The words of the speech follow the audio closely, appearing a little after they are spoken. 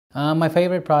My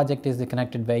favorite project is the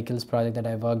connected vehicles project that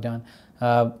I worked on.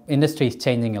 Industry is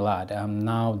changing a lot.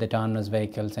 Now the autonomous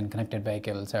vehicles and connected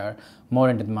vehicles are more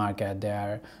into the market.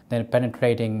 They're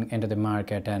penetrating into the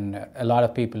market, and a lot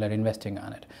of people are investing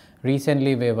on it.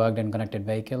 Recently, we worked on connected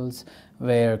vehicles.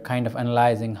 We're kind of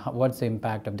analyzing what's the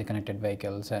impact of the connected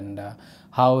vehicles and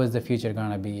how is the future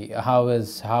going to be. How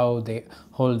the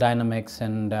whole dynamics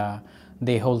and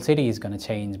the whole city is going to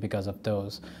change because of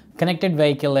those. Connected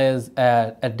vehicle is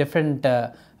a different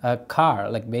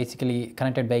car. Like basically,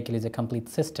 connected vehicle is a complete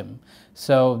system.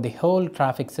 So the whole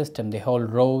traffic system, the whole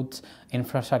roads,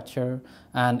 infrastructure,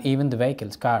 and even the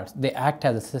vehicles, cars, they act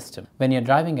as a system. When you're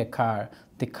driving a car,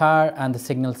 the car and the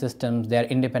signal systems, they're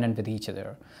independent with each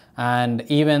other. And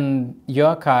even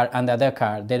your car and the other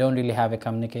car, they don't really have a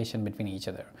communication between each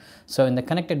other. So in the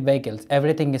connected vehicles,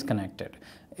 everything is connected.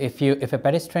 If a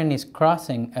pedestrian is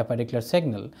crossing a particular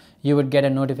signal, you would get a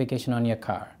notification on your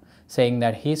car saying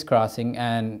that he's crossing,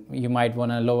 and you might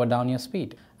want to lower down your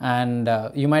speed. And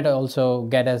you might also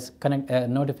get a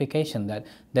notification that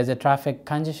there's a traffic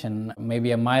congestion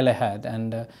maybe a mile ahead,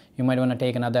 and you might want to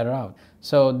take another route.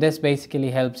 So this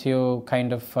basically helps you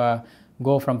kind of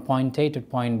go from point A to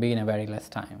point B in a very less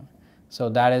time. So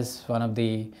that is one of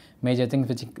the major things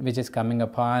which is coming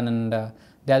upon. And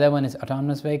the other one is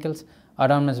autonomous vehicles.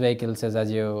 Autonomous vehicles is,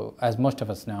 as most of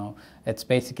us know, it's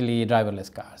basically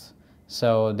driverless cars.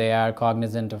 So they are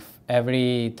cognizant of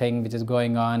everything which is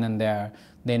going on, and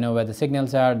they know where the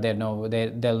signals are. They'll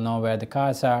know where the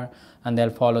cars are, and they'll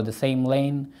follow the same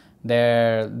lane.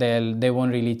 They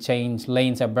won't really change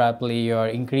lanes abruptly or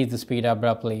increase the speed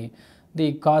abruptly.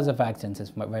 The cause of accidents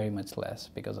is very much less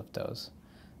because of those.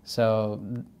 So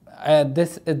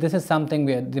this is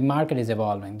something the market is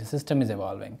evolving, the system is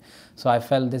evolving. So I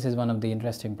felt this is one of the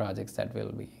interesting projects that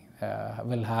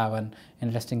will have, and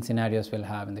interesting scenarios we'll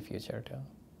have in the future too.